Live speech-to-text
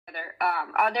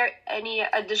are there any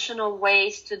additional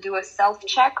ways to do a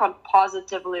self-check on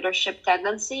positive leadership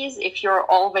tendencies if you're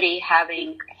already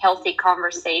having healthy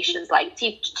conversations like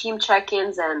team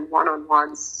check-ins and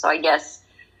one-on-ones? So I guess,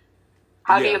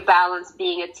 how do you balance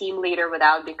being a team leader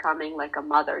without becoming like a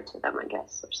mother to them, I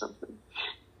guess, or something?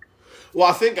 Well,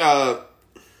 I think, I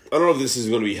don't know if this is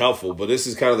going to be helpful, but this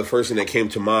is kind of the first thing that came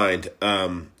to mind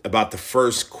about the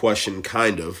first question,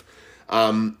 kind of.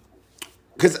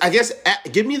 Because I guess,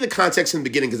 give me the context in the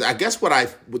beginning, because I guess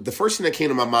the first thing that came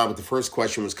to my mind with the first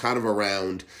question was kind of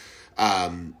around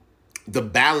the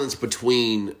balance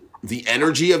between the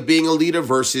energy of being a leader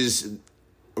versus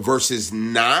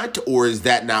not, or is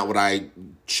that not what I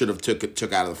should have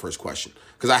took out of the first question?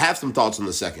 Because I have some thoughts on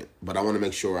the second, but I want to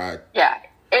make sure Yeah.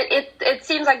 It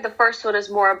seems like the first one is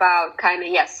more about kind of,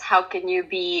 yes, how can you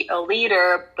be a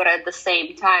leader, but at the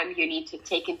same time, you need to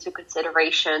take into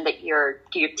consideration that your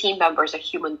team members are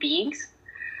human beings,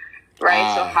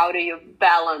 right? So how do you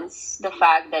balance the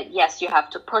fact that, yes, you have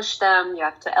to push them, you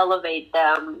have to elevate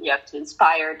them, you have to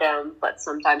inspire them, but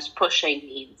sometimes pushing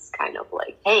means kind of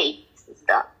like, hey, this is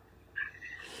done.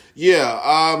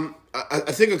 Yeah,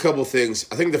 I think a couple things.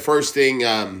 I think the first thing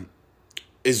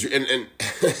is, and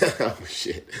oh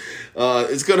shit,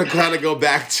 it's gonna kind of go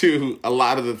back to a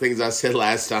lot of the things I said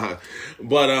last time,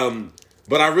 but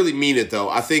I really mean it though.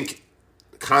 I think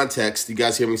context. You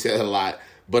guys hear me say that a lot,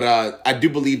 but I do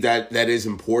believe that is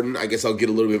important. I guess I'll get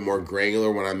a little bit more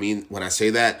granular when I say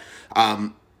that.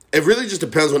 It really just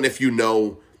depends on if you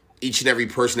know each and every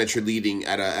person that you're leading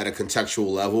at a contextual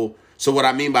level. So what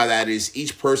I mean by that is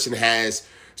each person has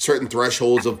certain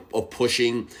thresholds of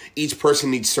pushing. Each person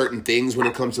needs certain things when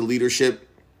it comes to leadership.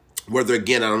 Whether,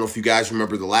 again, I don't know if you guys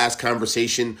remember the last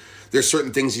conversation, there's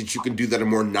certain things that you can do that are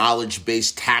more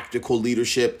knowledge-based, tactical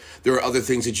leadership. There are other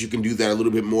things that you can do that are a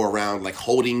little bit more around like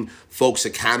holding folks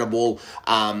accountable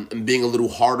and being a little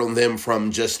hard on them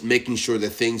from just making sure that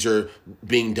things are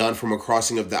being done from a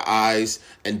crossing of the I's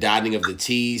and dotting of the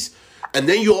T's. And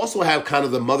then you also have kind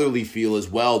of the motherly feel as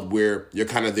well, where you're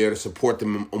kind of there to support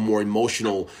them in more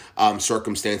emotional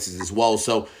circumstances as well.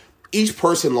 So each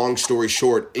person, long story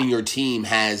short, in your team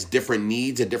has different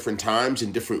needs at different times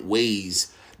and different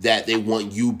ways that they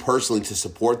want you personally to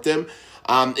support them.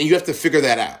 And you have to figure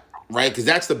that out, right? Because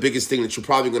that's the biggest thing that you're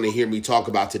probably going to hear me talk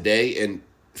about today and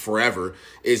forever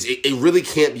is it really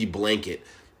can't be blanket.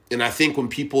 And I think when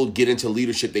people get into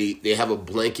leadership, they have a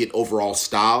blanket overall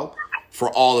style for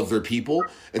all of their people.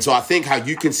 And so I think how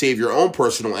you can save your own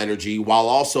personal energy while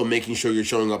also making sure you're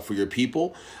showing up for your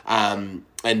people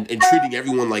and treating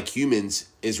everyone like humans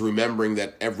is remembering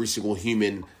that every single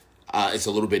human is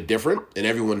a little bit different and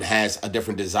everyone has a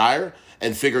different desire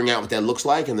and figuring out what that looks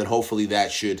like. And then hopefully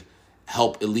that should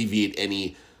help alleviate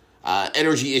any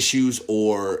energy issues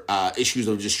or issues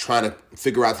of just trying to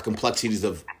figure out the complexities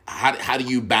of how do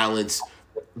you balance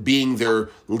being their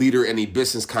leader in a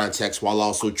business context while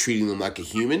also treating them like a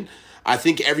human. I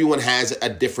think everyone has a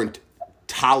different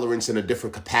tolerance and a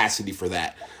different capacity for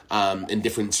that in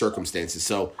different circumstances.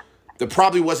 So that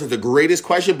probably wasn't the greatest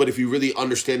question, but if you really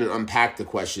understand and unpack the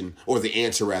question, or the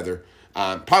answer rather,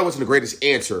 probably wasn't the greatest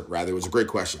answer, rather, it was a great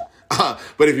question.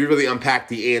 But if you really unpack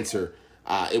the answer,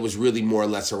 it was really more or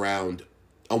less around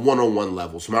a one-on-one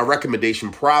level. So my recommendation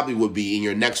probably would be in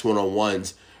your next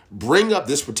one-on-ones, bring up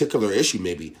this particular issue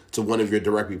maybe to one of your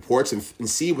direct reports and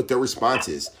see what their response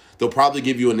is. They'll probably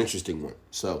give you an interesting one.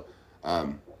 So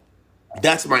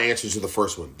that's my answer to the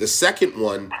first one. The second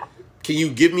one, can you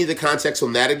give me the context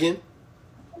on that again?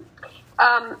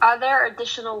 Are there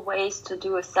additional ways to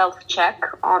do a self-check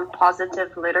on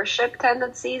positive leadership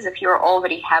tendencies if you're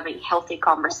already having healthy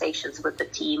conversations with the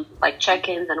team, like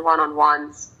check-ins and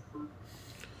one-on-ones?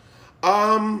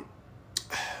 I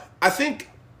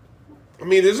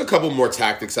mean, there's a couple more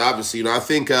tactics, obviously. I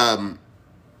think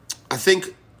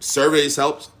surveys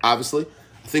helps, obviously.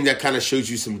 I think that kind of shows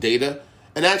you some data.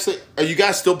 And actually, are you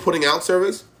guys still putting out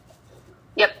surveys?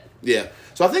 Yep. Yeah.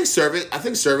 So I think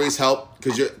surveys help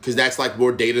because that's like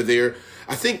more data there.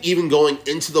 I think even going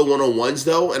into the one-on-ones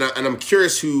though, and I'm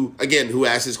curious who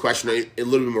asked this question in a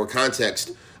little bit more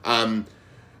context.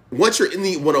 Once you're in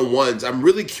the one-on-ones, I'm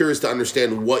really curious to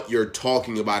understand what you're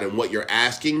talking about and what you're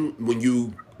asking when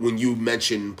you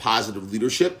mention positive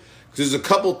leadership. Because there's a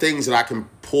couple things that I can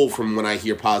pull from when I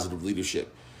hear positive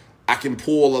leadership. I can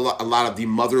pull a lot of the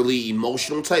motherly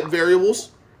emotional type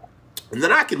variables, and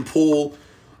then I can pull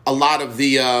a lot of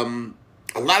the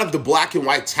black and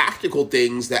white tactical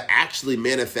things that actually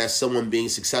manifest someone being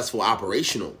successful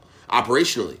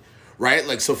operationally, right?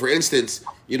 Like, so for instance,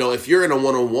 if you're in a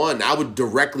one-on-one, I would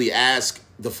directly ask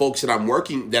the folks that I'm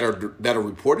working that are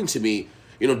reporting to me,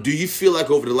 do you feel like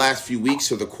over the last few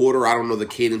weeks or the quarter, I don't know the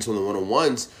cadence on the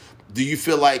one-on-ones, do you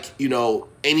feel like,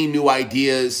 any new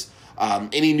ideas,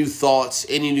 any new thoughts,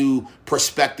 any new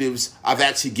perspectives, I've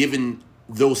actually given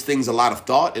those things a lot of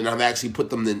thought and I've actually put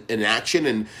them in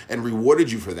action and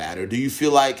rewarded you for that? Or do you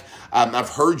feel like I've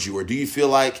heard you? Or do you feel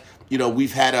like,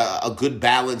 we've had a good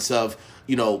balance of,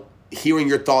 hearing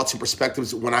your thoughts and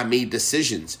perspectives when I made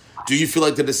decisions? Do you feel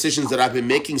like the decisions that I've been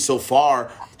making so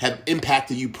far have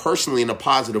impacted you personally in a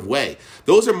positive way?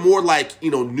 Those are more like,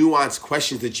 nuanced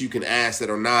questions that you can ask that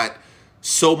are not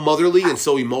so motherly and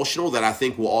so emotional, that I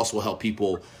think will also help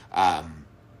people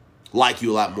like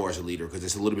you a lot more as a leader, because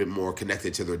it's a little bit more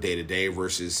connected to their day-to-day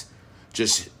versus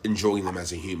just enjoying them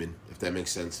as a human, if that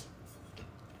makes sense.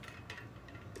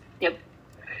 Yep.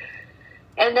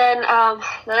 And then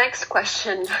the next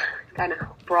question, kind of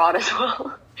broad as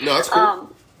well. No, that's cool.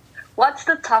 What's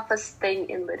the toughest thing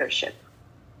in leadership?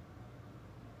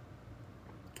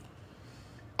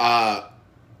 Yeah,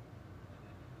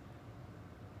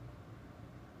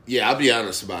 I'll be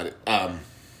honest about it.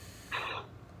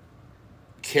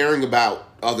 Caring about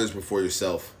others before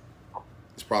yourself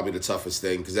is probably the toughest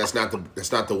thing, because that's not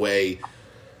the way.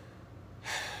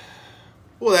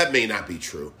 Well, that may not be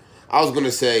true. I was going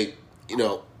to say,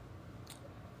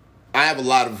 I have a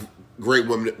lot of great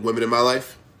women in my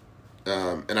life,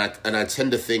 and I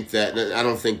tend to think that, and I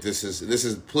don't think this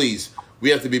is. Please, we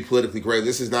have to be politically correct.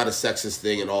 This is not a sexist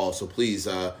thing at all. So please,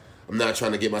 I'm not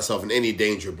trying to get myself in any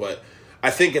danger, but I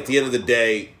think at the end of the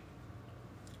day,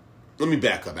 let me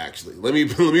back up. Actually, let me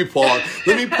pause.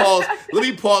 Let me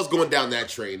pause going down that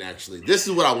train. Actually, this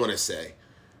is what I want to say.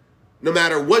 No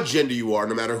matter what gender you are,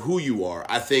 no matter who you are,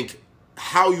 I think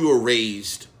how you are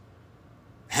raised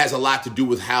has a lot to do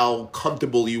with how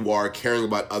comfortable you are caring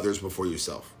about others before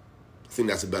yourself. I think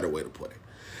that's a better way to put it.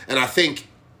 And I think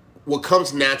what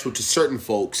comes natural to certain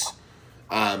folks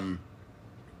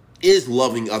is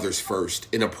loving others first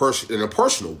in a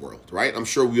personal world, right? I'm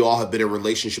sure we all have been in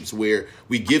relationships where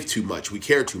we give too much, we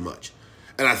care too much.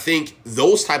 And I think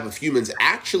those type of humans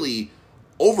actually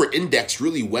over-index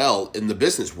really well in the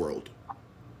business world,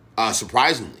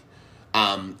 surprisingly.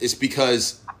 It's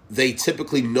because they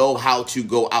typically know how to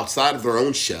go outside of their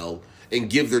own shell and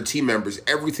give their team members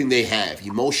everything they have,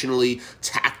 emotionally,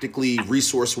 tactically,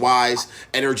 resource-wise,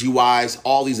 energy-wise,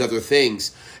 all these other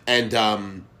things. And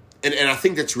I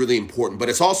think that's really important, but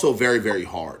it's also very, very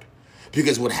hard,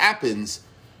 because what happens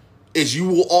is you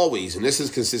will always, and this is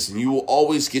consistent, you will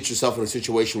always get yourself in a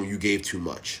situation where you gave too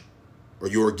much, or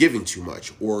you are giving too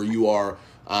much, or you are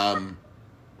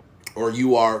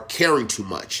caring too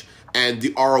much, and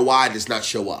the ROI does not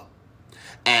show up.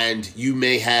 And you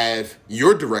may have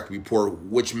your direct report,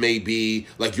 which may be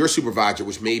like your supervisor,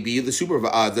 which may be the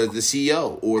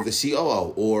CEO or the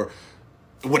COO or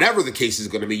whatever the case is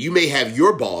going to be. You may have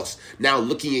your boss now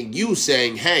looking at you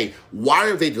saying, "Hey, why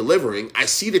aren't they delivering? I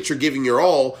see that you're giving your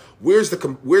all. Where's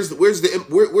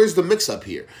the mix up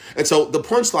here?" And so the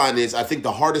punchline is, I think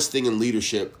the hardest thing in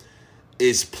leadership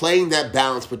is playing that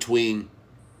balance between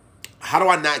how do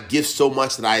I not give so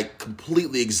much that I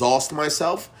completely exhaust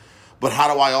myself, but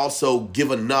how do I also give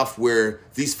enough where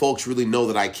these folks really know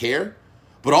that I care?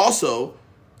 But also,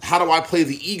 how do I play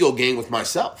the ego game with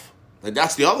myself? Like,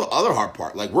 that's the other hard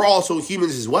part. Like, we're also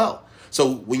humans as well.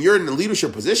 So when you're in the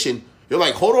leadership position, you're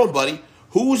like, hold on, buddy.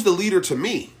 Who's the leader to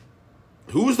me?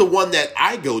 Who's the one that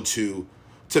I go to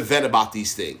vent about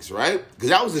these things, right? Because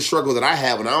that was the struggle that I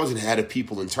had when I was in head of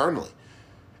people internally.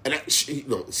 And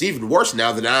it's even worse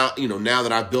now that now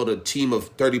that I've built a team of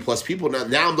 30 plus people.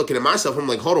 Now I'm looking at myself. I'm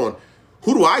like, hold on,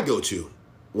 who do I go to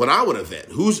when I want to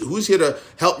vent? Who's here to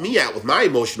help me out with my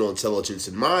emotional intelligence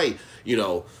and my,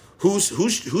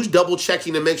 who's double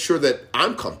checking to make sure that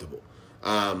I'm comfortable.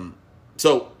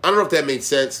 So I don't know if that made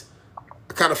sense.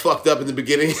 I kind of fucked up in the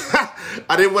beginning.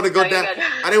 I didn't want to go down.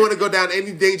 I didn't want to go down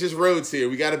any dangerous roads here.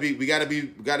 We gotta be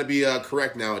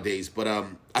correct nowadays. But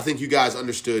I think you guys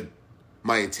understood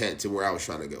my intent and where I was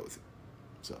trying to go with it.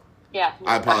 So yeah,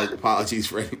 I apologies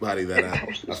for anybody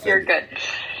that you're good.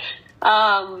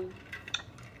 And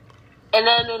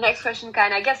then the next question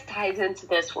kind of, I guess, ties into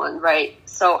this one, right?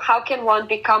 So how can one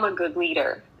become a good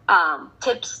leader?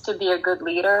 Tips to be a good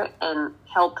leader and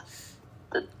how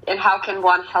can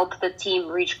one help the team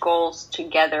reach goals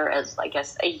together as, I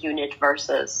guess, a unit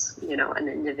versus, an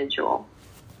individual?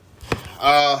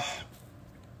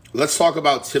 Let's talk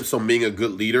about tips on being a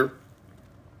good leader.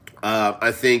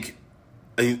 I think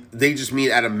they just mean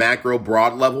at a macro,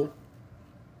 broad level.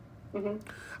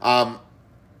 Mm-hmm.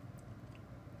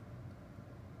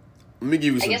 Let me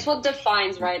give you some. I guess what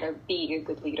defines, right, or being a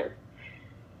good leader?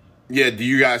 Yeah, do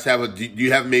you guys have do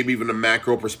you have maybe even a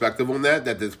macro perspective on that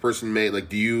this person may, like,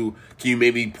 can you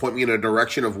maybe point me in a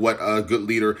direction of what a good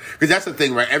leader, because that's the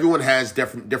thing, right? Everyone has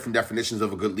different definitions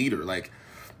of a good leader. Like,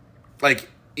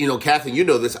 Catherine, you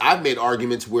know this. I've made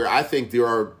arguments where I think there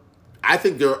are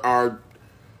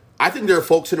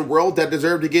folks in the world that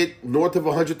deserve to get north of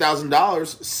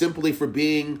 $100,000 simply for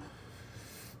being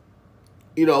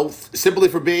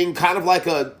kind of like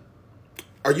a.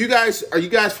 Are you guys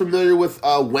familiar with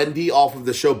Wendy off of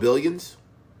the show Billions?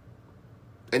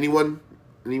 Anyone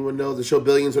know the show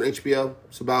Billions on HBO?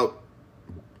 It's about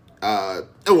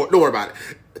don't worry about it.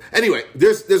 Anyway,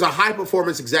 there's a high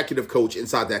performance executive coach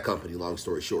inside that company, long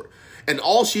story short. And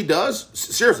all she does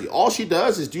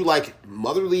is do like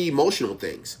motherly emotional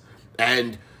things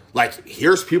and like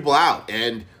hears people out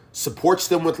and supports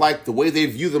them with like the way they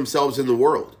view themselves in the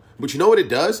world. But you know what it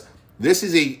does?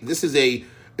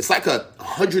 It's like a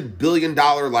 $100 billion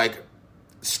like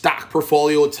stock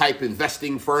portfolio type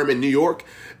investing firm in New York.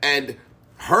 And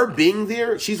her being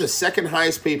there, she's the second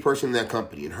highest paid person in that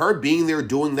company. And her being there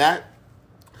doing that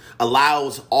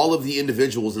allows all of the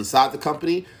individuals inside the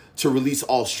company to release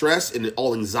all stress and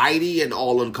all anxiety and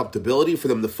all uncomfortability for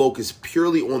them to focus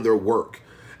purely on their work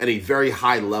at a very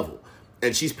high level.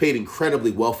 And she's paid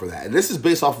incredibly well for that. And this is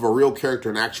based off of a real character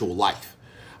in actual life.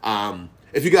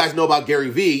 If you guys know about Gary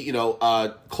Vee,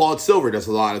 Claude Silver does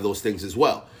a lot of those things as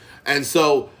well. And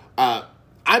so I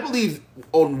believe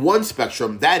on one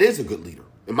spectrum, that is a good leader,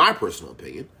 in my personal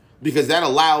opinion, because that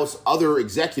allows other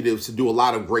executives to do a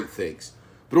lot of great things.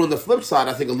 But on the flip side,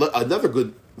 I think another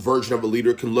good version of a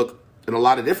leader can look in a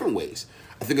lot of different ways.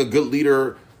 I think a good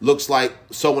leader looks like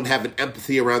someone having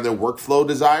empathy around their workflow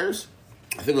desires.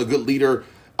 I think a good leader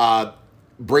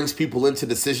brings people into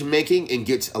decision-making and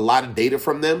gets a lot of data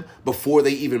from them before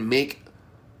they even make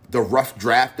the rough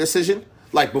draft decision.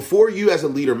 Like, before you as a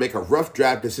leader make a rough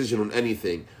draft decision on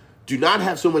anything, do not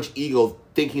have so much ego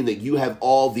thinking that you have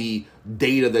all the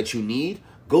data that you need.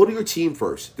 Go to your team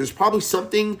first. There's probably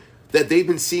something that they've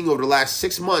been seeing over the last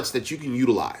 6 months that you can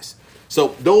utilize.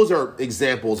 So those are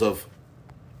examples of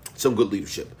some good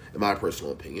leadership, in my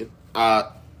personal opinion.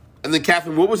 And then,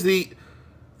 Catherine,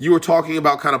 you were talking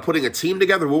about kind of putting a team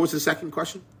together. What was the second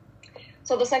question?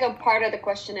 So the second part of the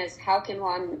question is, how can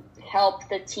one help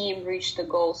the team reach the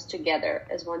goals together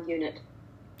as one unit?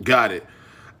 Got it.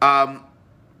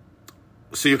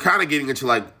 So you're kind of getting into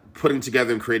like putting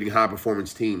together and creating high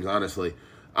performance teams, honestly.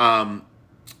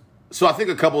 So I think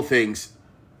a couple things,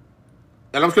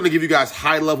 and I'm just going to give you guys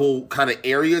high level kind of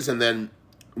areas, and then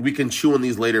we can chew on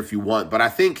these later if you want. But I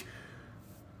think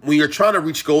when you're trying to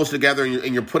reach goals together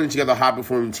and you're putting together high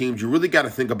performing teams, you really got to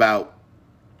think about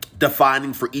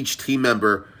defining for each team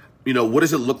member, what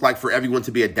does it look like for everyone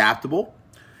to be adaptable?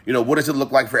 What does it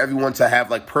look like for everyone to have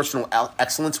like personal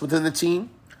excellence within the team?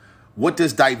 What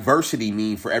does diversity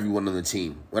mean for everyone on the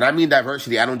team? When I mean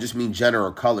diversity, I don't just mean gender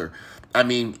or color. I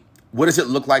mean, what does it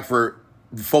look like for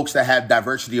folks that have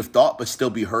diversity of thought but still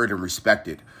be heard and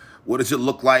respected? What does it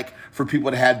look like for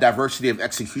people to have diversity of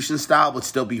execution style but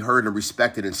still be heard and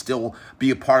respected and still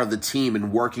be a part of the team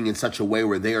and working in such a way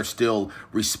where they are still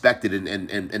respected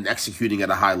and executing at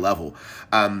a high level?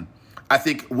 I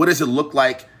think, what does it look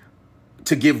like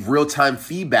to give real-time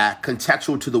feedback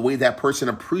contextual to the way that person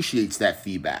appreciates that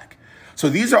feedback? So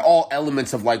these are all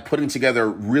elements of like putting together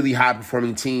really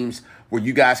high-performing teams where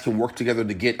you guys can work together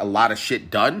to get a lot of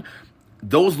shit done.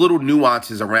 Those little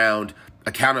nuances around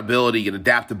accountability and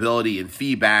adaptability and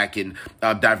feedback and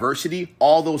diversity,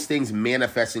 all those things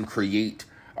manifest and create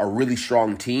a really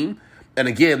strong team. And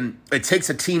again, it takes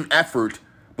a team effort,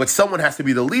 but someone has to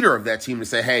be the leader of that team to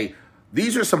say, hey,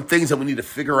 these are some things that we need to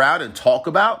figure out and talk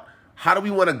about. How do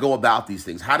we want to go about these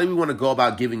things? How do we want to go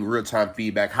about giving real-time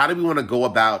feedback? How do we want to go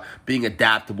about being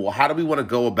adaptable? How do we want to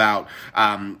go about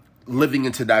living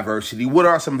into diversity? What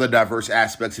are some of the diverse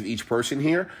aspects of each person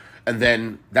here? And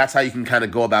then that's how you can kind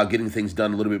of go about getting things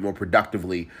done a little bit more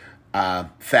productively,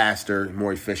 faster,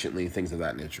 more efficiently, things of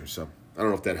that nature. So I don't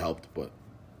know if that helped, but.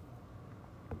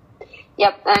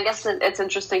 Yep. And I guess it's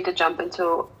interesting to jump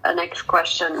into a next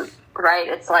question, right?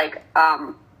 It's like,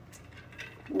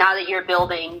 now that you're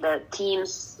building the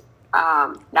teams,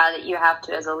 now that you have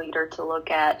to, as a leader, to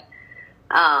look at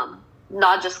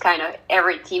not just kind of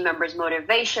every team member's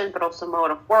motivation, but also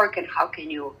mode of work and how can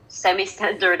you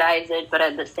semi-standardize it, but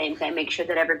at the same time make sure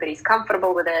that everybody's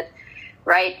comfortable with it,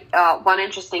 right? One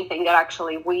interesting thing that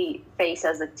actually we face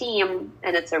as a team,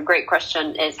 and it's a great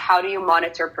question, is how do you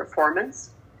monitor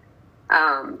performance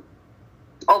of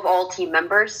all team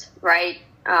members, right?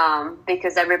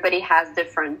 Because everybody has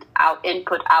different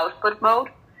input-output mode,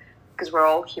 because we're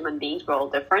all human beings, we're all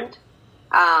different.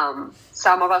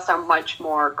 Some of us are much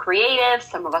more creative.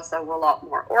 Some of us are a lot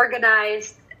more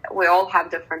organized. We all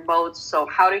have different modes. So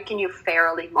can you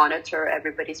fairly monitor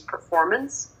everybody's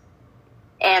performance?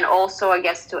 And also, I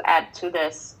guess to add to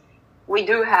this, we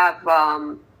do have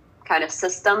kind of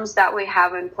systems that we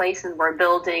have in place and we're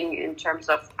building in terms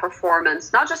of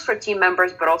performance, not just for team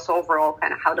members, but also overall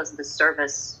kind of how is the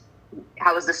service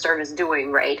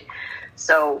doing, right?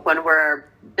 So when we're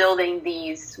building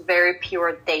these very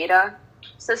pure data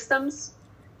systems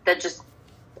that just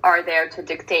are there to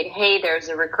dictate, hey, there's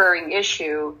a recurring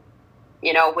issue,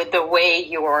 with the way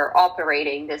you're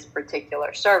operating this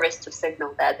particular service to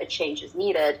signal that a change is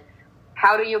needed.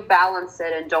 How do you balance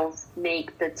it and don't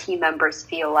make the team members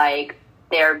feel like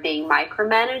they're being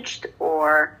micromanaged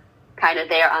or kind of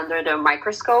they're under the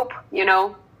microscope,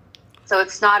 So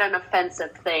it's not an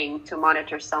offensive thing to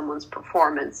monitor someone's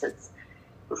performance. It's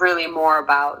really more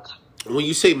about... When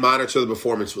you say monitor the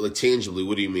performance, like tangibly,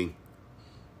 what do you mean?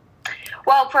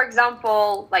 Well, for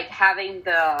example, like having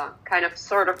the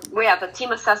we have a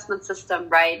team assessment system,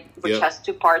 right? Which has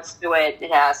two parts to it.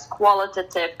 It has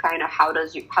qualitative, kind of how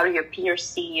do your peers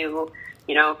see you,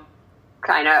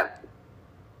 kind of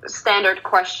standard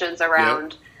questions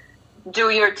around, do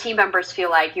your team members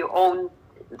feel like you own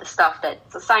the stuff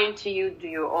that's assigned to you? Do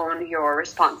you own your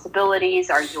responsibilities?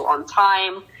 Are you on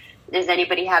time? Is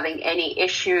anybody having any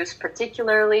issues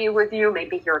particularly with you?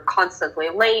 Maybe you're constantly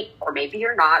late or maybe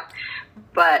you're not.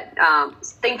 But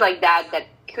things like that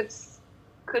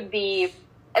could be,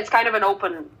 it's kind of an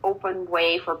open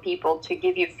way for people to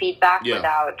give you feedback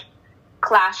without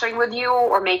clashing with you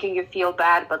or making you feel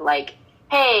bad. But like,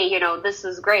 hey, this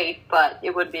is great, but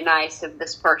it would be nice if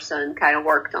this person kind of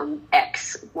worked on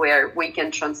X, where we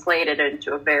can translate it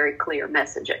into a very clear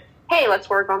message. Hey, let's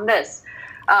work on this.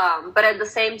 But at the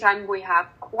same time, we have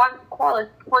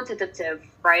quantitative,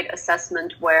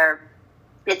 assessment where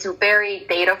it's very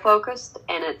data focused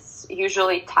and it's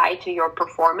usually tied to your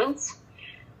performance,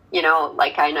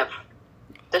 like kind of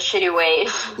the shitty way.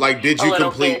 Like, did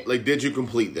you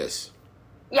complete this?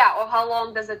 Yeah. Or how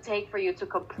long does it take for you to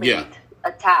complete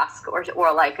a task or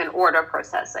like an order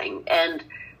processing? And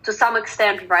to some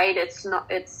extent, right,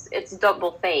 it's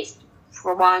double faced.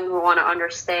 For one, we want to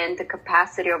understand the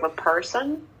capacity of a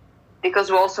person because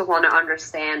we also want to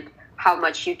understand how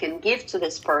much you can give to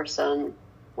this person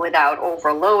without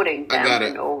overloading them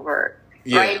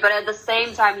right? But at the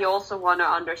same time, you also want to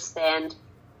understand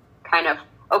kind of,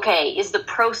 okay, is the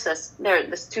process,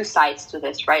 there's two sides to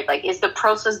this, right? Like, is the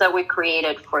process that we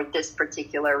created for this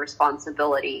particular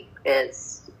responsibility,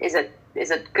 is it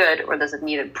good or does it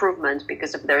need improvement?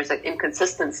 Because if there's an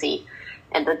inconsistency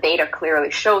and the data clearly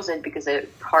shows it because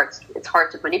it's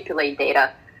hard to manipulate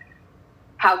data,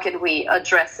 how can we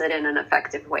address it in an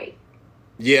effective way?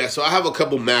 Yeah, so I have a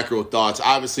couple macro thoughts.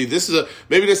 Obviously, this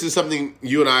is something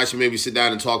you and I should maybe sit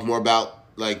down and talk more about,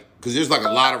 like, because there's like a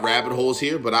lot of rabbit holes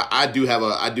here. But I do have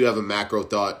a macro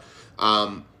thought.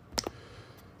 I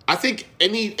think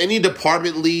any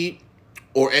department lead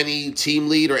or any team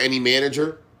lead or any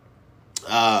manager,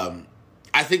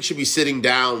 I think should be sitting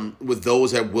down with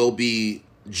those that will be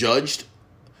judged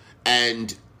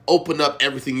and open up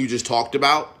everything you just talked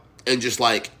about and just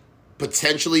like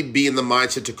potentially be in the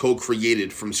mindset to co-create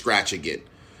it from scratch again,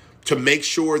 to make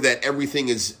sure that everything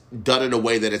is done in a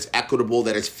way that it's equitable,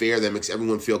 that it's fair, that makes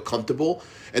everyone feel comfortable.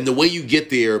 And the way you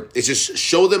get there is just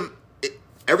show them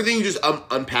everything you just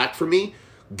unpacked for me.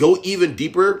 Go even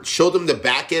deeper. Show them the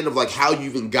back end of like how you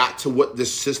even got to what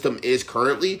this system is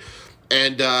currently,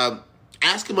 and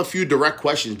ask them a few direct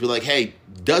questions. Be like, hey,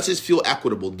 does this feel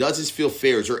equitable? Does this feel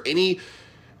fair? Is there anything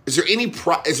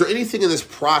in this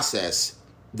process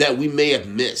that we may have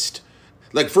missed?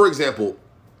 Like, for example,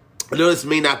 I know this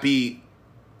may not be...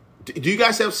 Do you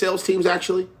guys have sales teams,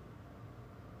 actually?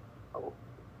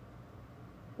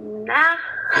 Nah.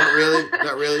 Not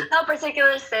really? Not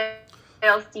particularly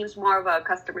sales teams, more of a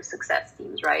customer success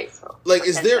teams, right? So, like,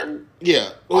 is there...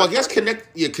 Yeah. Well, I guess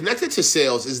connected to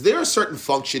sales, is there a certain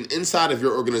function inside of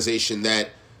your organization that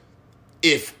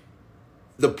if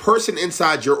the person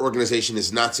inside your organization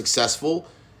is not successful,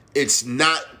 it's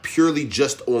not purely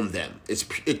just on them.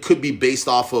 It could be based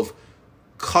off of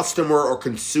customer or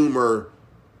consumer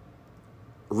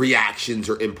reactions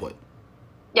or input.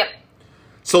 Yep.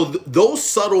 So those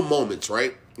subtle moments,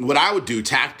 right? What I would do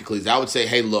tactically is I would say,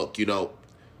 hey, look, and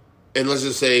let's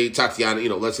just say Tatiana,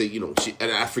 let's say, she, and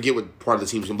I forget what part of the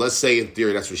team she's in, but let's say in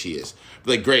theory that's what she is.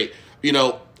 Like, great.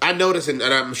 I noticed, and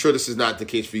I'm sure this is not the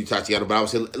case for you, Tatiana, but I would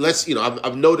say,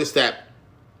 I've noticed that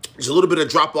there's a little bit of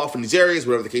drop off in these areas,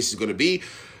 whatever the case is going to be.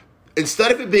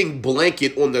 Instead of it being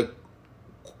blanket on the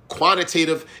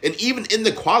quantitative, and even in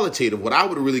the qualitative, what I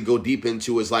would really go deep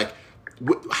into is like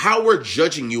how we're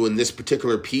judging you in this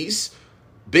particular piece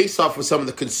based off of some of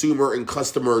the consumer and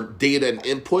customer data and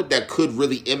input that could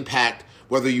really impact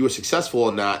whether you were successful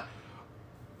or not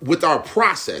with our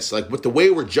process, like with the way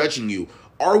we're judging you.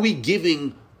 Are we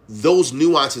giving those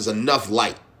nuances enough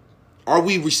light? Are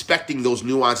we respecting those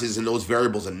nuances and those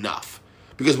variables enough?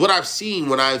 Because what I've seen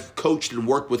when I've coached and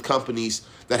worked with companies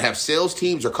that have sales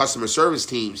teams or customer service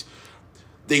teams,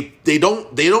 they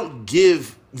don't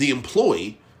give the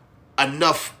employee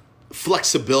enough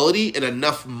flexibility and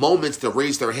enough moments to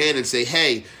raise their hand and say,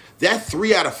 hey, that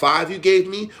 3 out of 5 you gave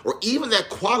me, or even that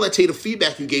qualitative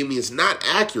feedback you gave me is not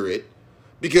accurate,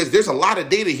 because there's a lot of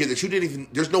data here that you didn't even,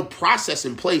 there's no process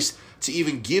in place to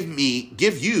even give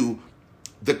you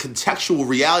the contextual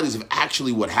realities of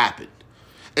actually what happened.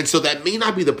 And so that may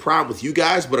not be the problem with you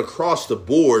guys, but across the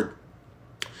board,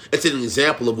 it's an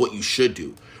example of what you should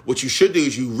do. What you should do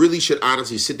is you really should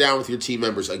honestly sit down with your team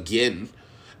members again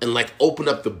and like open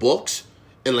up the books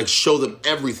and like show them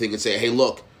everything and say, hey,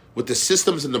 look, with the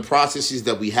systems and the processes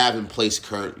that we have in place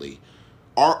currently,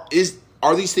 are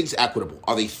these things equitable?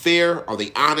 Are they fair? Are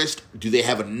they honest? Do they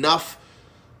have enough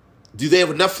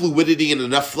fluidity and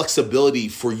enough flexibility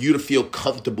for you to feel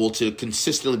comfortable to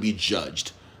consistently be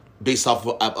judged based off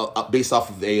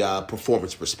of a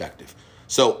performance perspective?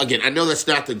 So again, I know that's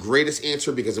not the greatest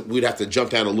answer because we'd have to jump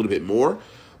down a little bit more,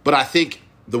 but I think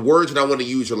the words that I want to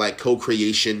use are like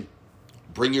co-creation,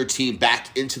 bring your team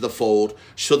back into the fold,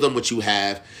 show them what you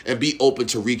have, and be open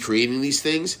to recreating these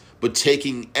things, but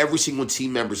taking every single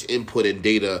team member's input and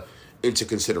data into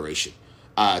consideration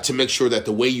to make sure that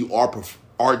the way you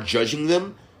are judging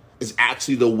them is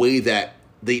actually the way that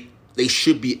they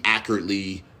should be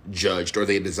accurately judged, or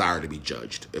they desire to be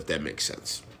judged, if that makes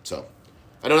sense. So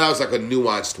I know that was like a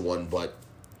nuanced one, but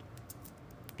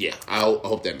yeah, I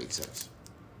hope that makes sense.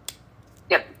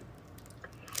 Yep.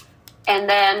 And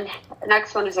then the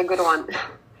next one is a good one.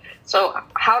 So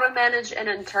how to manage an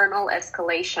internal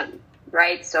escalation,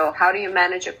 right? So how do you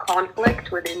manage a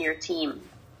conflict within your team?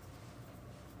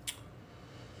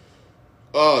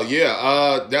 Oh,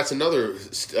 yeah. That's another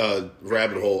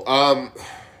rabbit hole.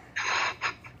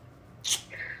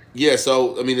 Yeah,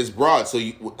 so, I mean, it's broad. So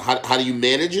how do you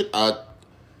manage it? Or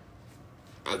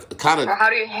how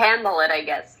do you handle it, I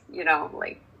guess? You know,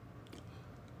 like.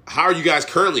 How are you guys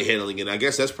currently handling it? I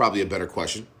guess that's probably a better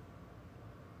question.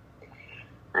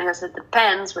 I guess it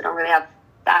depends. We don't really have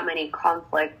that many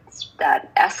conflicts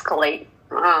that escalate.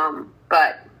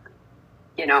 But,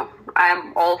 you know,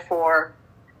 I'm all for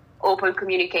open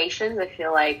communications. I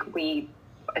feel like we,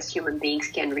 as human beings,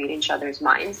 can read each other's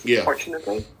minds,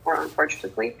 fortunately or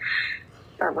unfortunately.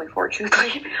 Probably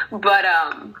fortunately. But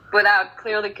without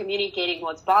clearly communicating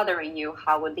what's bothering you,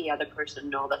 how would the other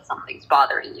person know that something's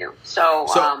bothering you? So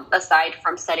aside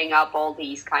from setting up all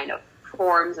these kind of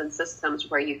forms and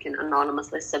systems where you can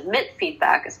anonymously submit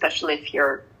feedback, especially if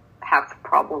you have a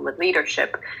problem with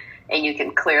leadership and you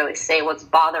can clearly say what's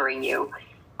bothering you,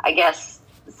 I guess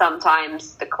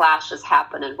sometimes the clashes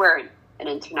happen, and we're an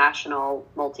international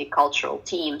multicultural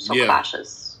team, so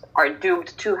clashes are doomed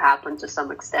to happen to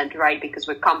some extent, right? Because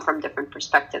we come from different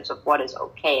perspectives of what is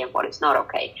okay and what is not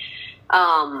okay.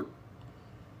 I'm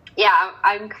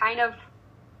kind of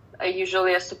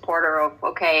usually a supporter of,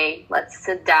 okay, let's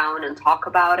sit down and talk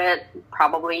about it.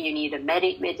 Probably you need a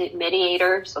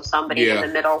mediator, so somebody in the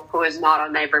middle who is not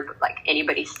on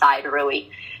anybody's side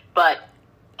really, but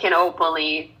can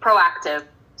openly, proactive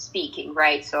speaking,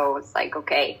 right? So it's like,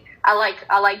 okay, I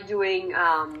like doing.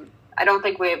 I don't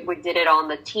think we did it on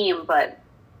the team, but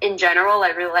in general, I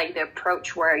really like the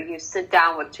approach where you sit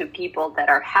down with two people that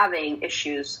are having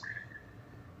issues,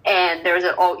 and there's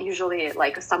usually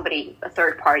like a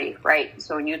third party, right?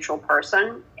 So a neutral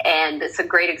person, and it's a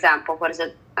great example. What is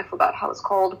it? I forgot how it's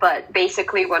called, but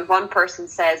basically when one person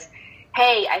says,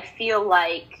 hey, I feel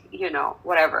like, you know,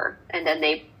 whatever, and then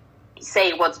they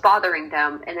say what's bothering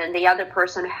them, and then the other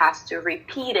person has to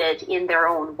repeat it in their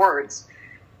own words,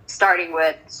 starting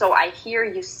with, so I hear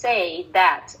you say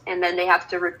that, and then they have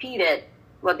to repeat it,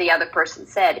 what the other person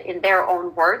said, in their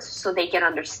own words so they can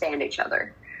understand each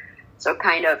other. So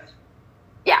kind of,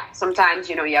 sometimes,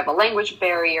 you know, you have a language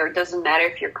barrier. It doesn't matter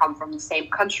if you come from the same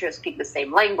country or speak the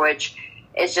same language.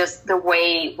 It's just the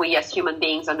way we as human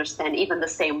beings understand even the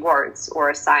same words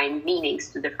or assign meanings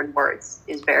to different words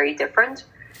is very different.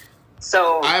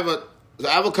 So I have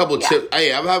a couple of tips. I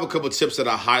have a couple of tips at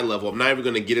a high level. I'm not even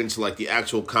going to get into like the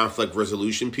actual conflict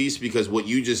resolution piece, because what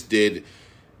you just did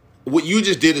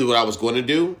is what I was going to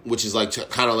do, which is like to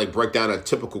kind of like break down a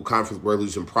typical conflict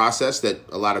resolution process that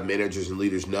a lot of managers and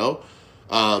leaders know.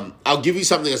 I'll give you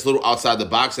something that's a little outside the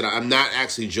box, and I'm not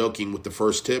actually joking with the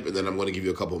first tip, and then I'm going to give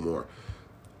you a couple more.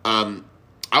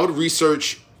 I would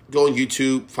research, go on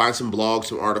YouTube, find some blogs,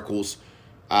 some articles.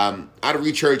 I'd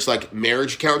research like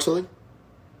marriage counseling.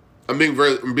 I'm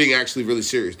being actually really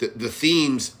serious. The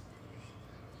themes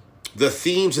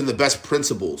and the best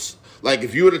principles. Like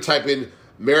if you were to type in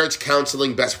marriage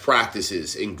counseling best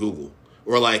practices in Google,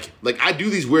 or like I do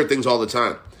these weird things all the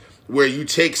time, where you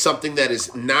take something that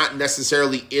is not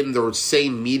necessarily in the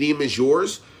same medium as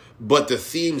yours, but the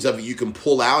themes of it you can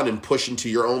pull out and push into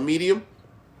your own medium.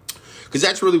 Because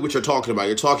that's really what you're talking about.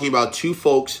 You're talking about two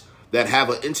folks that have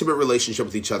an intimate relationship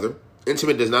with each other.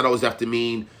 Intimate does not always have to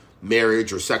mean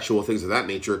marriage or sexual things of that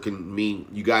nature. It can mean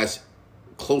you guys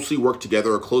closely work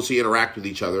together or closely interact with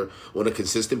each other on a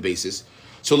consistent basis.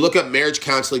 So look up marriage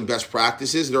counseling best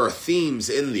practices. There are themes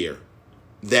in there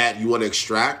that you want to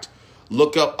extract.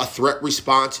 Look up a threat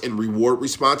response and reward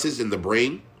responses in the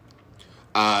brain.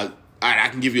 I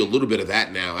can give you a little bit of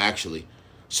that now, actually.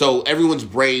 So everyone's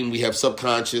brain, we have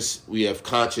subconscious, we have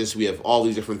conscious, we have all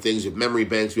these different things. We have memory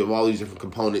banks, we have all these different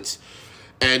components.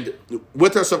 And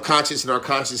with our subconscious and our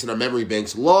conscious and our memory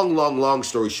banks, long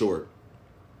story short,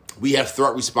 we have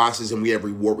threat responses and we have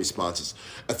reward responses.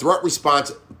 A threat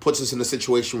response puts us in a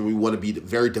situation where we want to be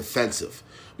very defensive.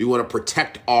 We want to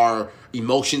protect our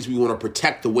emotions. We want to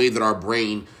protect the way that our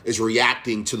brain is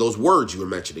reacting to those words you were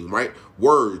mentioning, right?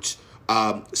 Words,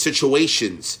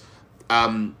 situations,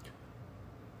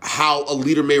 how a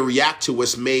leader may react to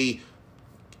us may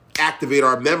activate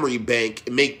our memory bank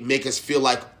and make us feel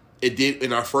like it did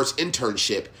in our first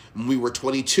internship when we were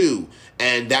 22,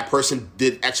 and that person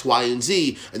did X, Y, and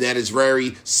Z, and that is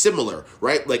very similar,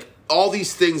 right? Like all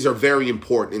these things are very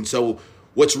important. And so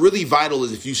what's really vital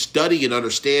is if you study and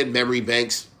understand memory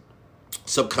banks,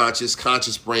 subconscious,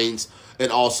 conscious brains,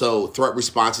 and also threat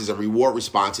responses and reward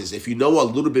responses, if you know a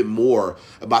little bit more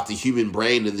about the human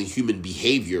brain and the human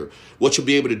behavior, what you'll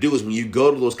be able to do is when you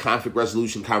go to those conflict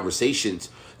resolution conversations,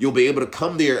 you'll be able to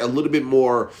come there a little bit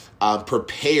more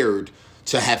prepared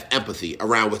to have empathy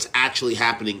around what's actually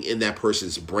happening in that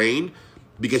person's brain.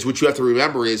 Because what you have to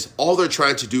remember is all they're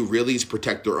trying to do really is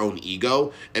protect their own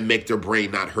ego and make their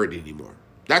brain not hurt anymore.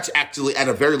 That's actually, at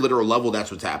a very literal level, that's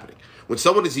what's happening. When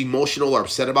someone is emotional or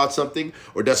upset about something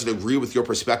or doesn't agree with your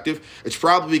perspective, it's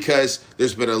probably because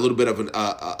there's been a little bit of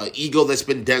an ego that's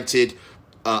been dented,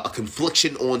 a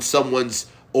confliction on someone's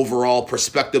overall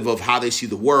perspective of how they see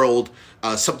the world,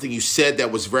 something you said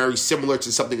that was very similar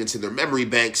to something that's in their memory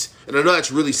banks. And I know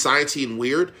that's really sciencey and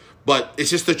weird, but it's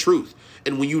just the truth.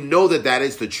 And when you know that that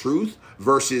is the truth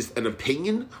versus an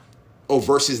opinion or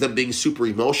versus them being super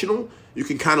emotional, you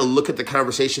can kind of look at the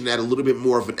conversation at a little bit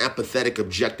more of an empathetic,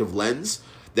 objective lens.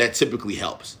 That typically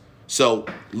helps. So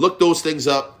look those things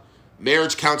up.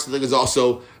 Marriage counseling is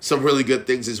also some really good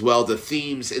things as well. The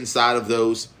themes inside of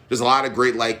those. There's a lot of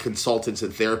great like consultants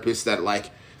and therapists that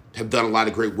like have done a lot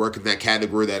of great work in that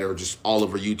category that are just all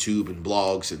over YouTube and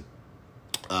blogs, and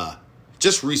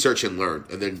just research and learn,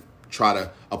 and then try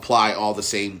to apply all the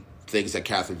same things that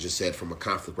Catherine just said from a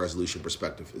conflict resolution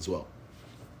perspective as well.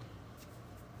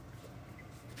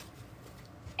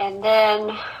 And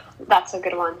then, that's a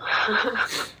good one.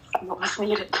 Some of us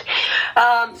need it.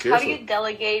 How do you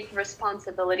delegate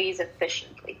responsibilities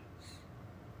efficiently?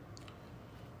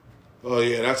 Oh,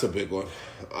 yeah, that's a big one.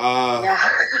 Yeah,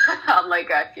 I'm like,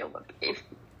 I feel the pain.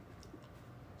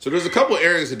 So there's a couple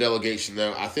areas of delegation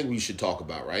that I think we should talk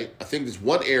about, right? I think there's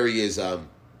one area is,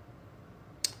 I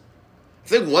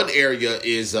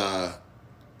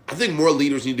think more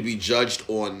leaders need to be judged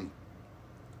on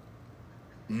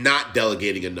not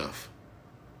delegating enough.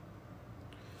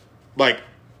 Like,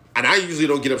 and I usually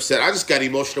don't get upset. I just got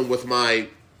emotional with I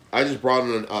just brought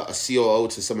in a COO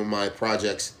to some of my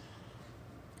projects.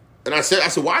 And I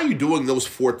said, why are you doing those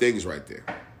 4 things right there?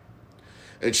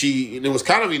 And it was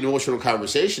kind of an emotional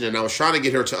conversation, and I was trying to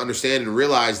get her to understand and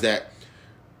realize that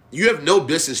you have no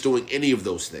business doing any of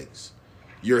those things.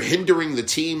 You're hindering the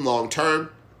team long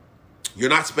term. You're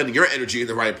not spending your energy in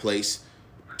the right place.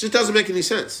 It just doesn't make any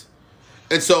sense.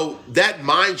 And so that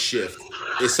mind shift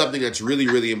is something that's really,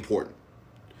 really important.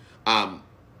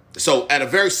 So at a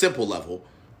very simple level,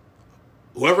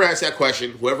 whoever asks that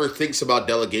question, whoever thinks about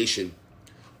delegation,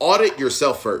 audit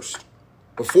yourself first.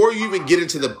 Before you even get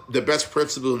into the best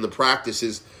principles and the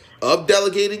practices of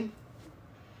delegating,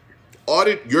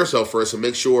 audit yourself first and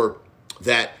make sure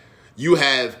that you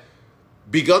have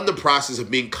begun the process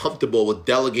of being comfortable with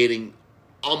delegating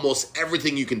almost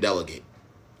everything you can delegate.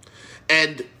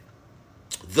 And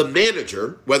the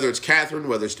manager, whether it's Catherine,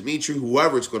 whether it's Dimitri,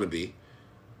 whoever it's going to be,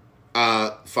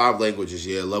 5 languages,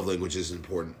 yeah, love language is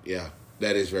important. Yeah,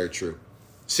 that is very true.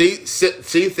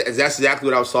 That's exactly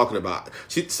what I was talking about.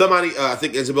 Somebody, I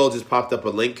think Isabel just popped up a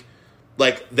link.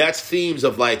 Like, that's themes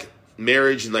of, like,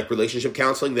 marriage and, like, relationship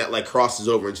counseling that, like, crosses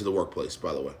over into the workplace,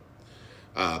 by the way.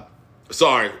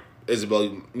 Sorry,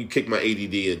 Isabel, you kicked my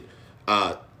ADD in.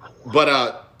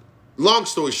 But long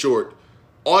story short,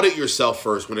 audit yourself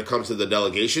first when it comes to the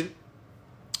delegation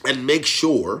and make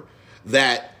sure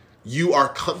that you are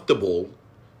comfortable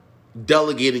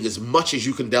delegating as much as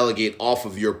you can delegate off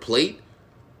of your plate.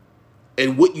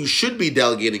 And what you should be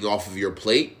delegating off of your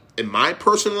plate, in my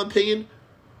personal opinion,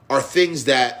 are things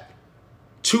that,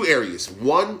 two areas.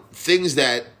 One, things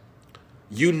that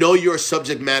you know you're a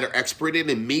subject matter expert in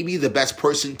and maybe the best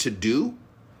person to do,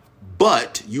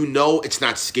 but you know it's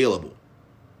not scalable.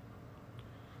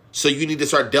 So you need to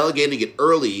start delegating it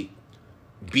early,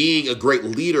 being a great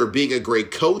leader, being a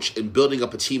great coach, and building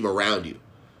up a team around you.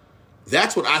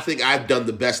 That's what I think I've done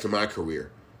the best in my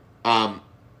career.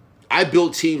 I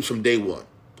build teams from day one.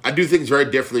 I do things very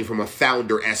differently from a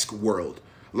founder-esque world.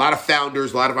 A lot of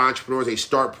founders, a lot of entrepreneurs, they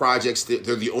start projects.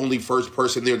 They're the only first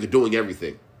person there. They're doing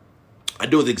everything. I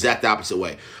do it the exact opposite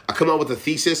way. I come up with a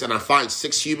thesis and I find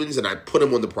 6 humans and I put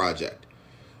them on the project.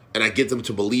 And I get them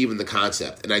to believe in the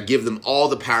concept. And I give them all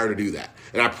the power to do that.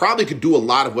 And I probably could do a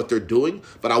lot of what they're doing,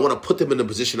 but I want to put them in a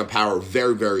position of power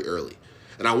very, very early.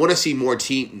 And I want to see more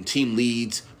team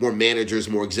leads, more managers,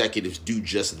 more executives do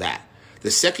just that.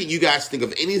 The second you guys think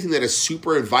of anything that is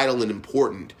super vital and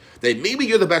important that maybe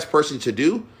you're the best person to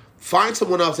do, find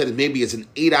someone else that maybe is an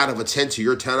 8 out of a 10 to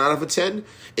your 10 out of a 10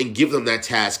 and give them that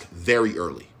task very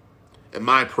early, in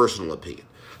my personal opinion.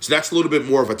 So that's a little bit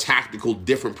more of a tactical,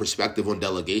 different perspective on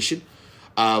delegation.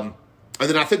 And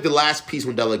then I think the last piece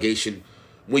on delegation,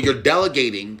 when you're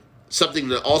delegating, something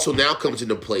that also now comes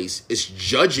into place is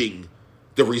judging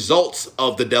the results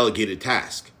of the delegated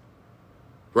task,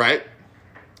 right?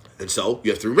 And so you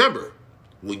have to remember,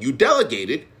 when you delegate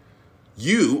it,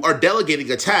 you are delegating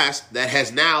a task that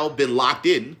has now been locked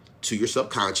in to your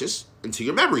subconscious and to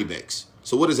your memory banks.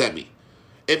 So what does that mean?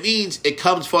 It means it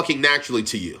comes fucking naturally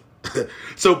to you.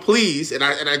 So please, and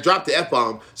I dropped the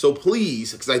F-bomb, so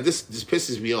please, because this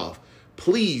pisses me off,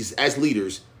 please, as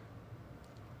leaders,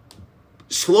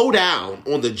 slow down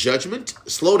on the judgment,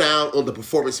 slow down on the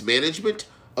performance management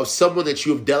of someone that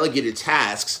you have delegated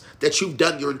tasks that you've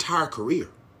done your entire career.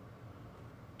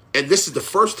 And this is the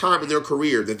first time in their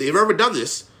career that they've ever done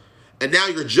this, and now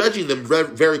you're judging them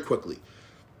very quickly.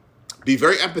 Be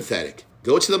very empathetic.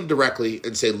 Go to them directly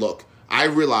and say, look, I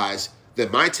realize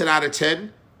that my 10 out of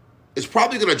 10 is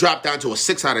probably going to drop down to a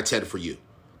 6 out of 10 for you,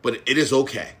 but it is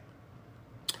okay.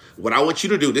 What I want you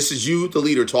to do, this is you, the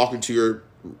leader, talking to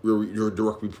your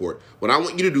direct report. What I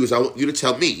want you to do is I want you to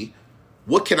tell me,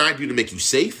 what can I do to make you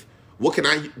safe? What can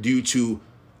I do to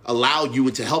allow you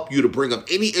and to help you to bring up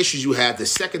any issues you have the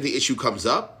second the issue comes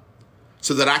up,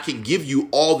 so that I can give you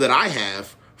all that I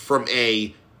have from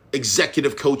a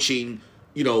executive coaching,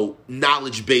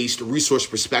 knowledge-based resource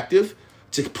perspective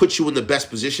to put you in the best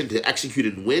position to execute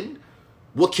and win?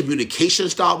 What communication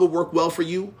style will work well for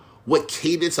you? What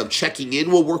cadence of checking in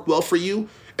will work well for you?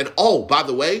 And by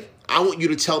the way, I want you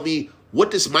to tell me, what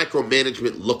does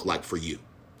micromanagement look like for you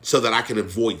so that I can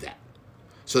avoid that?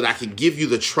 So that I can give you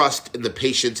the trust and the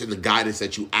patience and the guidance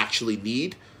that you actually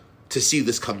need to see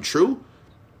this come true.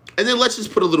 And then let's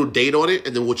just put a little date on it,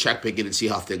 and then we'll check back in and see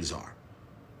how things are.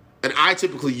 And I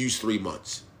typically use 3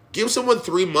 months. Give someone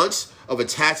 3 months of a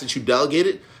task that you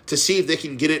delegated to see if they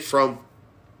can get it from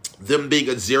them being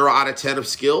a 0 out of 10 of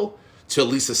skill to at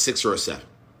least a 6 or a 7.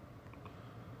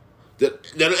 Does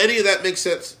any of that make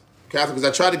sense, Catherine? Because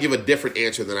I try to give a different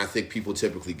answer than I think people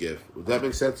typically give. Does that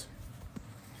make sense?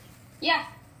 Yeah.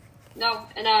 No,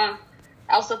 and I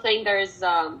also think there's,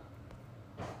 to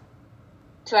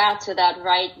add to that,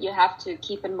 right, you have to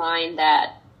keep in mind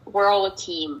that we're all a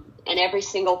team, and every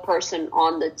single person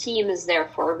on the team is there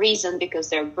for a reason, because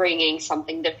they're bringing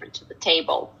something different to the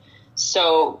table.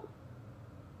 So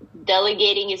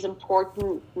delegating is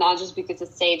important, not just because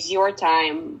it saves your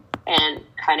time and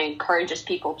kind of encourages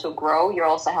people to grow. You're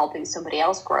also helping somebody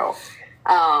else grow.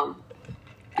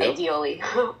 Ideally,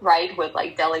 right, with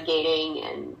like delegating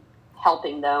and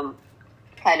helping them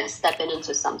kind of step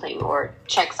into something or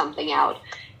check something out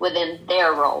within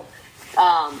their role.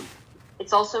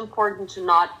 It's also important to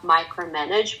not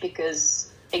micromanage,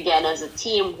 because again, as a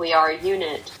team, we are a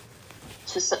unit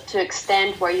to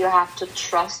extent where you have to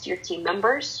trust your team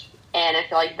members. And I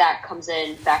feel like that comes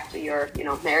in back to your,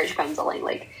 marriage counseling.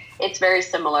 Like, it's very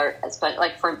similar, but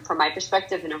like from my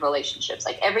perspective in relationships,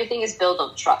 like everything is built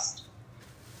on trust.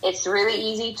 It's really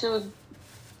easy to,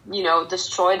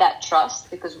 destroy that trust,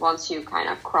 because once you kind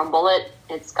of crumble it,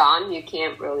 it's gone. You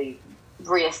can't really,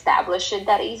 reestablish it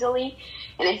that easily.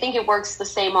 And I think it works the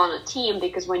same on a team,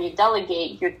 because when you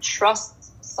delegate, you trust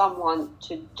someone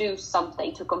to do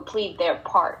something, to complete their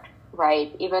part,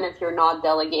 right? Even if you're not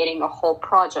delegating a whole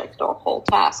project or a whole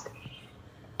task.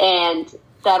 And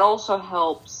that also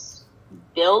helps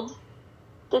build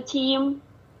the team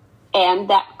and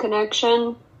that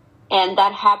connection and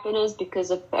that happiness,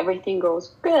 because if everything goes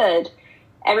good,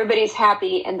 everybody's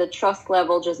happy and the trust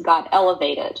level just got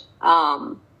elevated.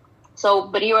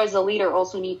 But you as a leader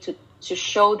also need to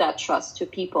show that trust to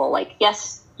people. Like,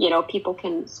 yes, people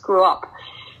can screw up.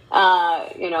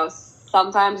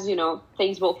 Sometimes,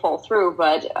 things will fall through,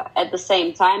 but at the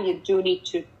same time, you do need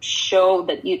to show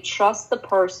that you trust the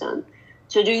person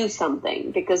to do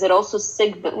something, because it also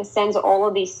sends all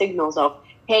of these signals of,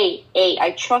 hey,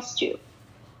 I trust you.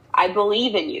 I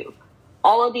believe in you.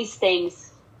 All of these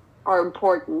things are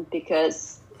important,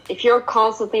 because if you're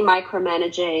constantly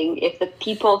micromanaging, if the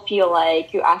people feel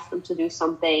like you ask them to do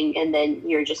something and then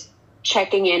you're just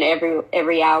checking in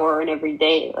every hour and every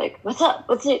day, like, what's up?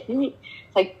 What's it? It's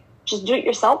like, just do it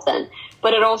yourself then.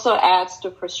 But it also adds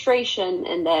to frustration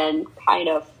and then kind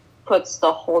of puts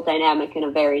the whole dynamic in a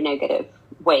very negative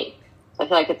way. So I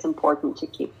feel like it's important to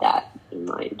keep that in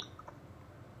mind.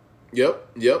 Yep.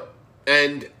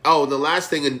 And the last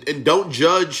thing, and don't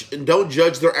judge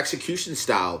their execution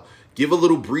style. Give a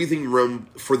little breathing room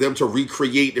for them to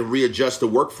recreate and readjust the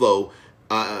workflow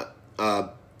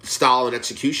style and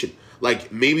execution.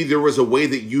 Like, maybe there was a way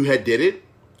that you had did it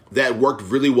that worked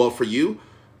really well for you.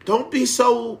 Don't be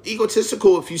so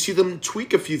egotistical if you see them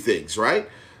tweak a few things, right?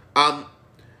 Now,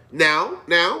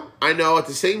 I know at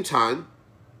the same time,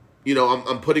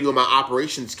 I'm putting on my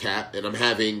operations cap, and I'm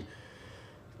having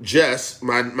Jess,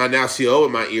 my now CEO,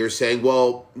 in my ear saying,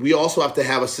 well, we also have to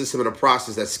have a system and a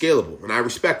process that's scalable. And I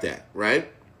respect that, right?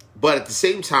 But at the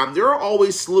same time, there are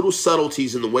always little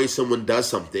subtleties in the way someone does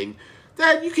something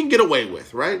that you can get away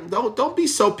with, right? Don't be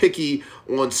so picky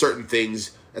on certain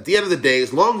things. At the end of the day,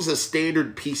 as long as the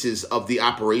standard pieces of the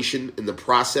operation and the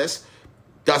process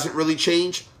doesn't really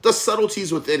change, the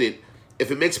subtleties within it, if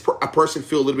it makes a person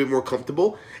feel a little bit more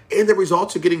comfortable and the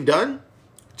results are getting done,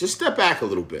 just step back a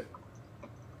little bit.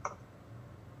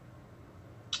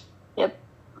 Yep.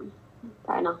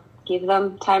 I know. Give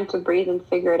them time to breathe and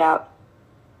figure it out.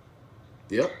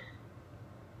 Yep.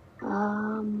 Where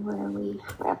are we?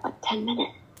 We have like 10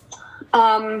 minutes.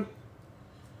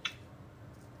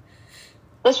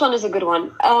 This one is a good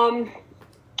one.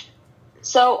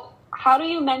 So how do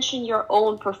you mention your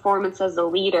own performance as a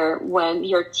leader when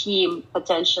your team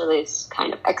potentially is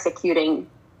kind of executing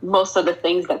most of the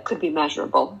things that could be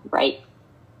measurable, right?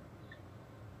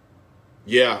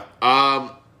 Yeah.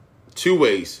 Two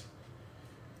ways.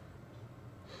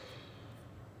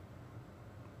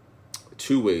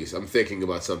 I'm thinking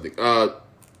about something. The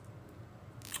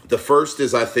first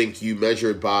is, I think you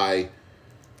measured by.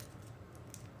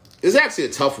 It's actually a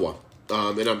tough one,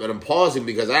 and I'm pausing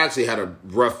because I actually had a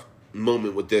rough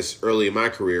moment with this early in my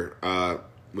career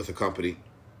with a company.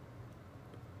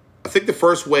 I think the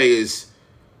first way is,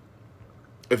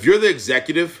 if you're the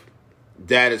executive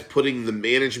that is putting the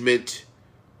management,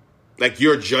 like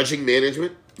you're judging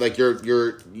management, like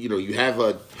you have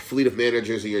a fleet of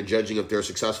managers and you're judging if they're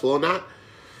successful or not.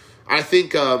 I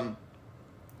think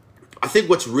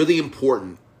what's really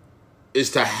important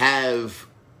is to have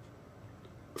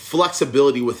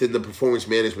flexibility within the performance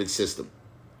management system.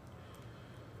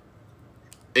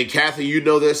 And Kathy, you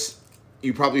know this.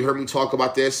 You probably heard me talk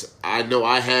about this. I know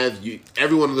I have.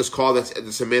 Everyone on this call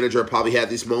that's a manager probably had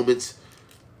these moments.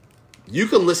 You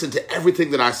can listen to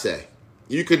everything that I say.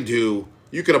 You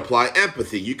can apply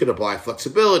empathy. You can apply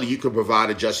flexibility. You can provide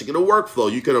adjusting in a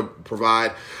workflow. You can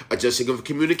provide adjusting of a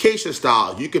communication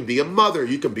style. You can be a mother.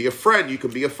 You can be a friend. You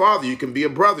can be a father. You can be a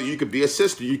brother. You can be a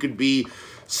sister. You can be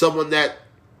someone that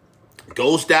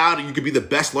goes down, and you could be the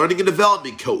best learning and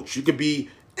development coach. You could be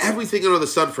everything under the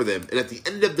sun for them. And at the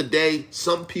end of the day,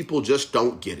 some people just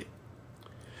don't get it.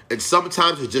 And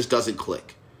sometimes it just doesn't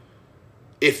click.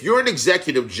 If you're an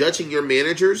executive judging your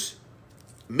managers,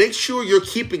 make sure you're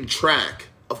keeping track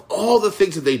of all the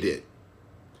things that they did.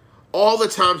 All the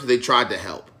times that they tried to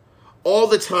help. All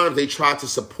the times they tried to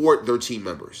support their team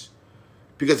members.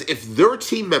 Because if their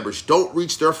team members don't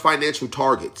reach their financial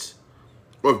targets,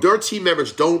 or if their team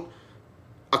members don't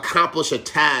accomplish a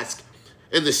task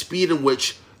in the speed in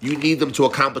which you need them to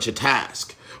accomplish a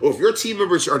task, or if your team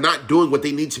members are not doing what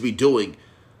they need to be doing,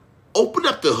 open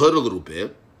up the hood a little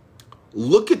bit,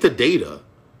 look at the data,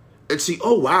 and see,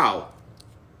 oh, wow,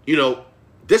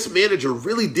 this manager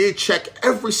really did check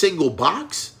every single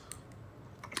box,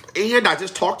 and I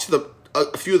just talked to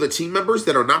a few of the team members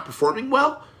that are not performing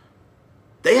well.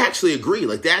 they actually agree.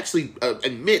 Like, they actually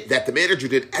admit that the manager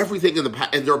did everything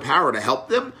in their power to help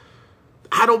them.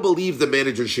 I don't believe the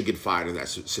manager should get fired in that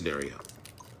scenario.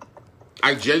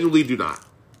 I genuinely do not.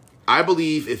 I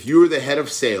believe if you're the head of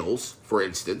sales, for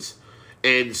instance,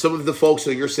 and some of the folks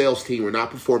on your sales team are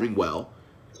not performing well,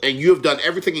 and you have done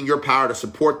everything in your power to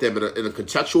support them in a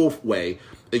contextual way,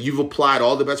 and you've applied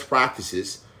all the best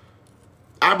practices,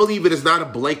 I believe it is not a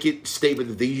blanket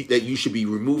statement that you should be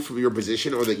removed from your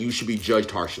position or that you should be judged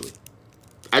harshly.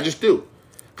 I just do.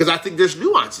 Because I think there's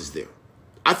nuances there.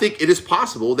 I think it is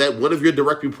possible that one of your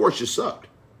direct reports just sucked.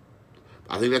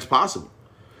 I think that's possible.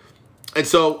 And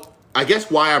so I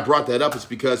guess why I brought that up is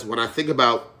because when I think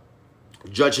about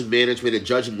judging management and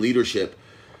judging leadership,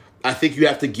 I think you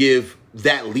have to give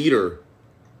that leader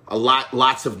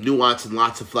lots of nuance and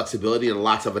lots of flexibility and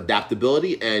lots of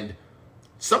adaptability and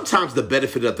sometimes the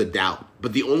benefit of the doubt.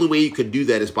 But the only way you can do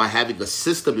that is by having a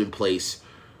system in place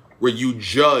where you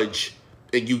judge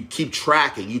and you keep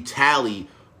track and you tally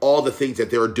all the things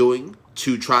that they're doing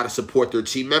to try to support their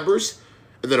team members.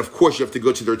 And then, of course, you have to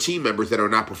go to their team members that are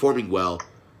not performing well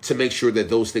to make sure that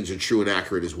those things are true and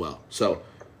accurate as well. So,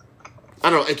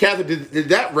 I don't know. And Catherine, did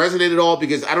that resonate at all?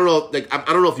 Because I don't know. Like,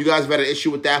 I don't know if you guys have had an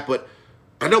issue with that, but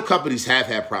I know companies have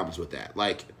had problems with that.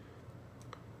 Like,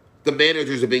 the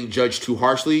managers are being judged too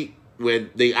harshly when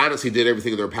they honestly did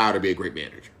everything in their power to be a great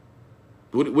manager.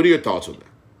 What are your thoughts on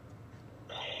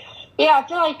that? Yeah, I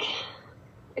feel like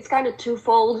it's kind of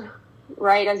twofold,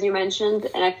 right, as you mentioned.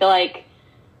 And I feel like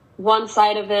one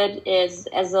side of it is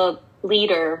as a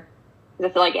leader, I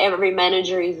feel like every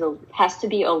manager has to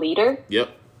be a leader. Yep.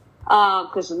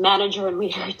 Because manager and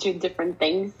leader are two different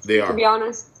things, they are, to be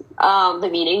honest. The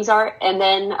meanings are. And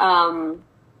then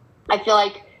I feel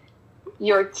like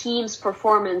your team's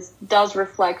performance does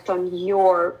reflect on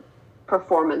your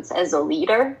performance as a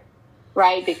leader,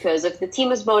 right? Because if the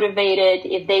team is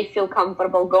motivated, if they feel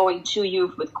comfortable going to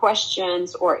you with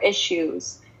questions or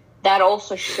issues, that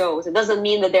also shows. It doesn't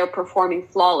mean that they're performing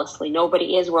flawlessly.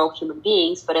 Nobody is. We're all human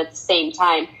beings. But at the same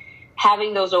time,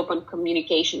 having those open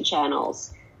communication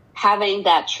channels, having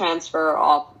that transfer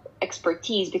of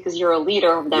expertise, because you're a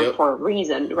leader of them for a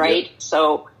reason, right? Yep.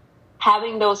 So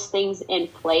having those things in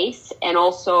place and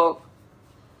also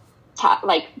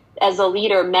like as a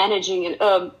leader mentioning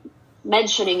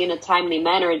in a timely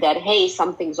manner that, hey,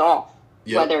 something's off,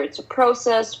 whether it's a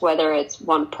process, whether it's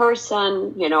one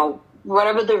person,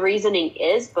 whatever the reasoning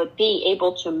is, but being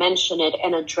able to mention it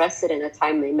and address it in a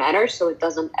timely manner so it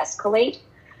doesn't escalate.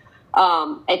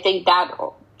 I think that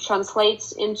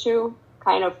translates into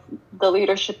kind of the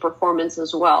leadership performance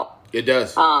as well. It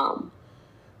does.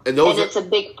 And it's a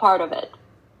big part of it.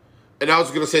 And I was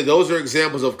going to say, those are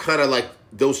examples of kind of like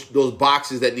those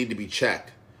boxes that need to be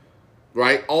checked,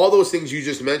 right? All those things you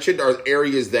just mentioned are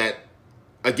areas that,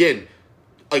 again,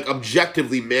 like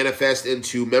objectively manifest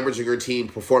into members of your team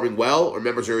performing well or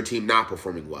members of your team not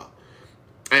performing well.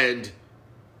 And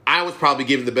I was probably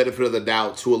giving the benefit of the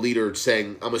doubt to a leader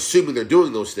saying, I'm assuming they're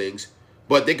doing those things,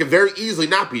 but they could very easily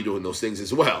not be doing those things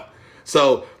as well.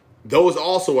 So those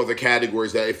also are the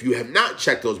categories that if you have not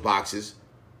checked those boxes,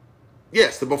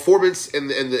 yes, the performance and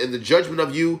the judgment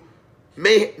of you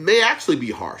may actually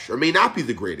be harsh or may not be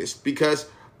the greatest because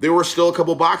there were still a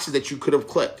couple boxes that you could have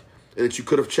clicked and that you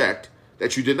could have checked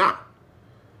that you did not.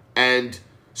 And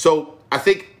so I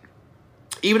think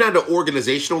even at an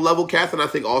organizational level, Catherine, I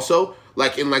think also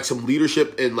like in like some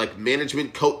leadership and like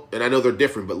management and I know they're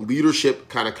different, but leadership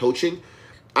kind of coaching,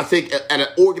 I think at an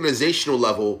organizational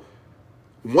level,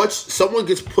 once someone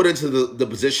gets put into the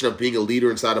position of being a leader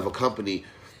inside of a company,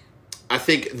 I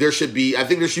think there should be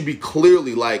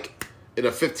clearly like in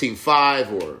a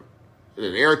 15-5 or in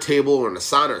an Airtable or an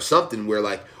Asana or something where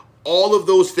like all of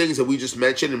those things that we just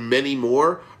mentioned and many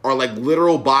more are like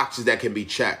literal boxes that can be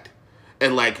checked.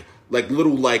 And like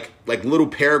little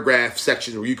paragraph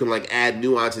sections where you can like add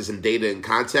nuances and data and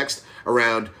context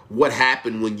around what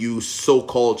happened when you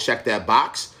so-called check that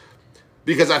box.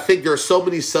 Because I think there are so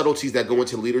many subtleties that go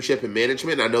into leadership and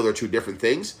management. I know they're two different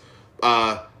things.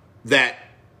 That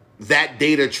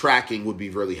data tracking would be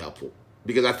really helpful.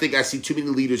 Because I think I see too many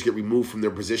leaders get removed from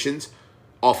their positions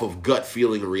off of gut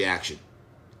feeling and reaction.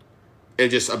 And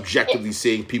just objectively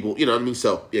seeing people, you know what I mean?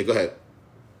 So, yeah, go ahead.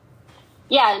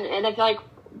 Yeah, and I feel like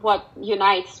what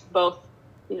unites both,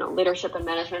 leadership and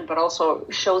management, but also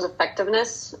shows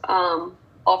effectiveness of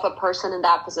a person in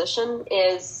that position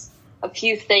is a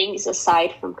few things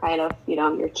aside from kind of,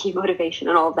 your team motivation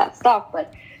and all of that stuff.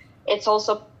 But it's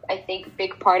also, I think, a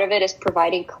big part of it is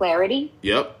providing clarity.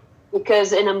 Yep.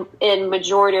 Because in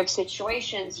majority of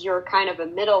situations, you're kind of a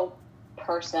middle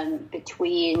person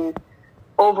between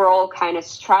overall kind of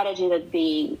strategy that's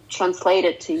being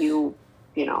translated to you,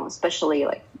 especially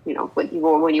like,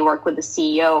 when you work with the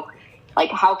CEO,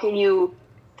 like how can you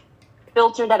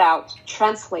filter that out,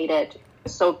 translate it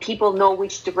so people know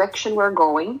which direction we're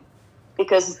going,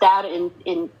 because that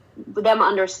in them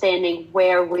understanding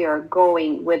where we are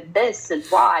going with this and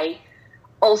why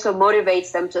also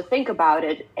motivates them to think about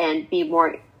it and be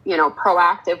more,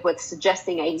 proactive with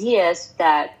suggesting ideas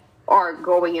that are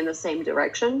going in the same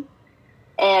direction.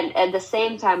 And at the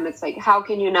same time, it's like, how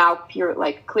can you now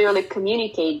clearly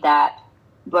communicate that,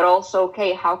 but also,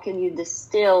 okay, how can you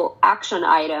distill action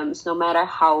items, no matter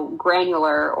how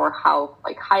granular or how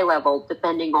like high level,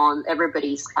 depending on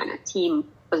everybody's kind of team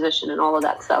position and all of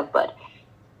that stuff. But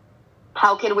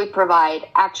how can we provide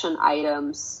action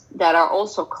items that are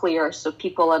also clear so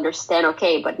people understand,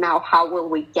 okay, but now how will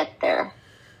we get there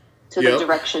to the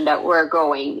direction that we're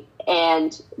going?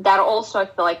 And that also, I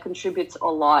feel like, contributes a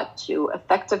lot to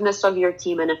effectiveness of your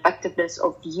team and effectiveness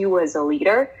of you as a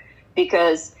leader,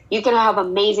 because you can have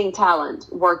amazing talent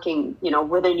working,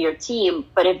 within your team,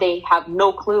 but if they have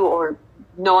no clue or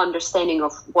no understanding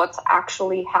of what's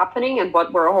actually happening and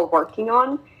what we're all working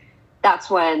on, that's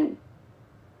when,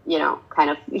 kind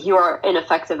of you're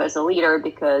ineffective as a leader,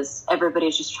 because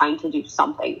everybody's just trying to do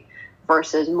something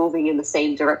versus moving in the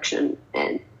same direction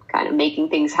and kind of making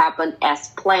things happen as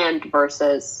planned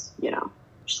versus,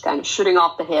 just kind of shooting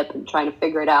off the hip and trying to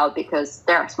figure it out because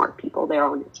there are smart people there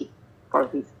on your team for a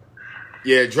reason.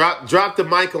 Yeah, drop the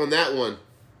mic on that one.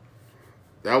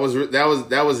 That was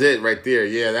it right there.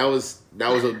 Yeah, that was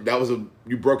a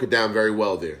you broke it down very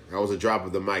well there. That was a drop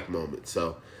of the mic moment.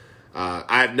 So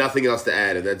I have nothing else to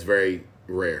add, and that's very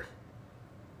rare.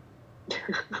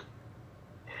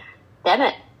 Damn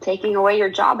it, taking away your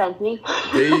job, Anthony.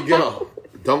 There you go.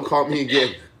 Don't call me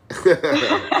again.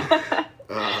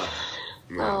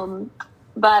 No.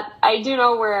 But I do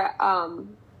know we're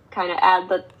kind of at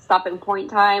the stopping point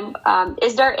time.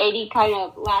 Is there any kind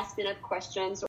of last minute questions